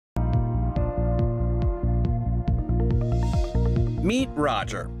Meet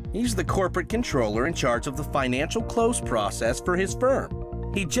Roger. He's the corporate controller in charge of the financial close process for his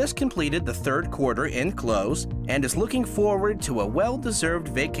firm. He just completed the third quarter end close and is looking forward to a well-deserved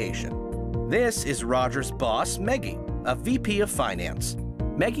vacation. This is Roger's boss, Maggie, a VP of Finance.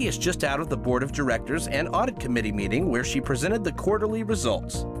 Maggie is just out of the Board of Directors and Audit Committee meeting where she presented the quarterly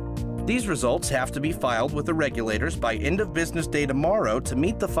results. These results have to be filed with the regulators by end of business day tomorrow to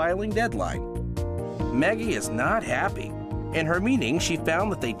meet the filing deadline. Maggie is not happy. In her meeting, she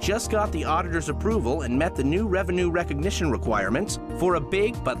found that they just got the auditor's approval and met the new revenue recognition requirements for a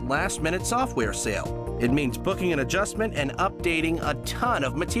big but last-minute software sale. It means booking an adjustment and updating a ton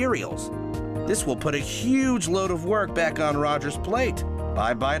of materials. This will put a huge load of work back on Roger's plate.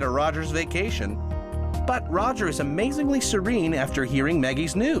 Bye-bye to Roger's vacation. But Roger is amazingly serene after hearing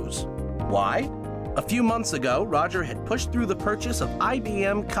Maggie's news. Why? A few months ago, Roger had pushed through the purchase of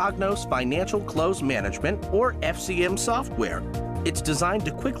IBM Cognos Financial Close Management, or FCM software. It's designed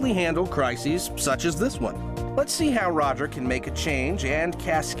to quickly handle crises such as this one. Let's see how Roger can make a change and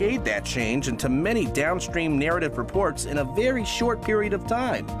cascade that change into many downstream narrative reports in a very short period of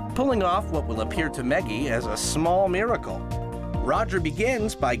time, pulling off what will appear to Maggie as a small miracle. Roger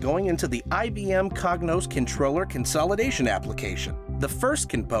begins by going into the IBM Cognos Controller Consolidation application, the first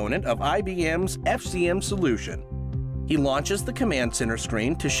component of IBM's FCM solution. He launches the Command Center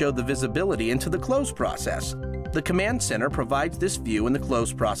screen to show the visibility into the close process. The Command Center provides this view in the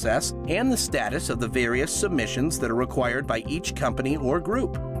close process and the status of the various submissions that are required by each company or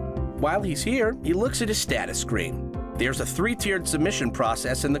group. While he's here, he looks at his status screen. There's a three-tiered submission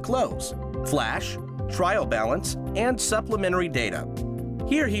process in the close: flash, trial balance, and supplementary data.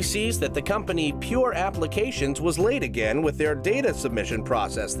 Here he sees that the company Pure Applications was late again with their data submission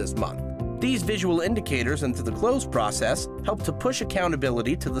process this month. These visual indicators into the close process help to push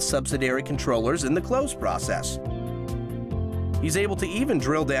accountability to the subsidiary controllers in the close process. He's able to even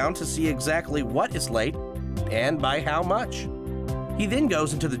drill down to see exactly what is late and by how much. He then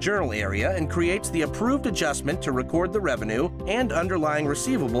goes into the journal area and creates the approved adjustment to record the revenue and underlying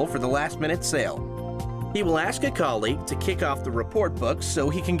receivable for the last-minute sale. He will ask a colleague to kick off the report books so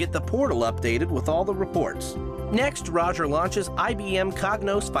he can get the portal updated with all the reports. Next, Roger launches IBM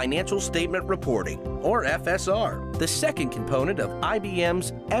Cognos Financial Statement Reporting, or FSR, the second component of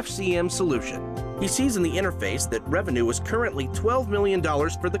IBM's FCM solution. He sees in the interface that revenue is currently $12 million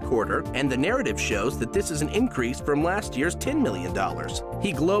for the quarter, and the narrative shows that this is an increase from last year's $10 million.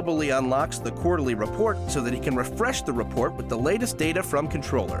 He globally unlocks the quarterly report so that he can refresh the report with the latest data from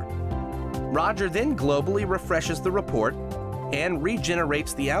Controller. Roger then globally refreshes the report and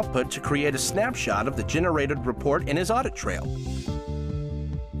regenerates the output to create a snapshot of the generated report in his audit trail.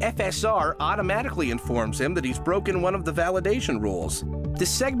 FSR automatically informs him that he's broken one of the validation rules. The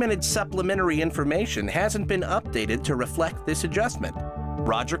segmented supplementary information hasn't been updated to reflect this adjustment.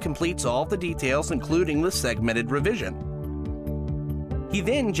 Roger completes all the details, including the segmented revision. He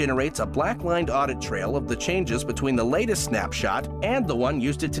then generates a black-lined audit trail of the changes between the latest snapshot and the one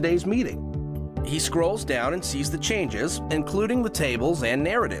used at today's meeting. He scrolls down and sees the changes, including the tables and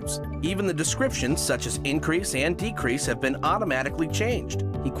narratives. Even the descriptions, such as increase and decrease, have been automatically changed.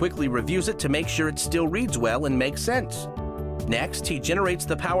 He quickly reviews it to make sure it still reads well and makes sense. Next, he generates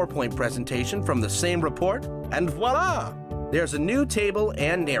the PowerPoint presentation from the same report, and voila! There's a new table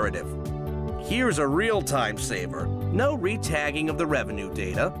and narrative. Here's a real time saver. No retagging of the revenue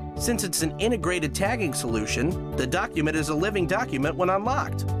data. Since it's an integrated tagging solution, the document is a living document when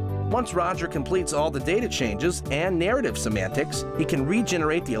unlocked. Once Roger completes all the data changes and narrative semantics, he can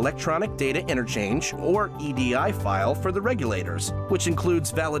regenerate the Electronic Data Interchange, or EDI file for the regulators, which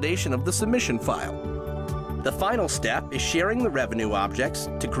includes validation of the submission file. The final step is sharing the revenue objects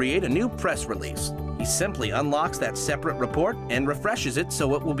to create a new press release. He simply unlocks that separate report and refreshes it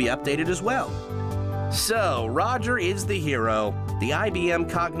so it will be updated as well. So, Roger is the hero. The IBM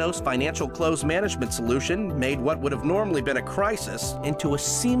Cognos Financial Close Management solution made what would have normally been a crisis into a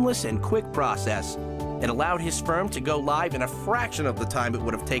seamless and quick process. It allowed his firm to go live in a fraction of the time it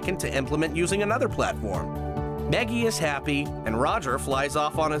would have taken to implement using another platform. Maggie is happy, and Roger flies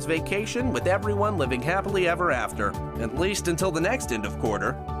off on his vacation with everyone living happily ever after, at least until the next end of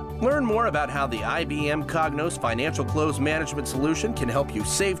quarter. Learn more about how the IBM Cognos Financial Close Management solution can help you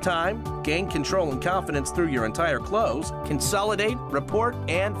save time, gain control and confidence through your entire close, consolidate, report,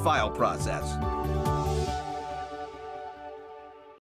 and file process.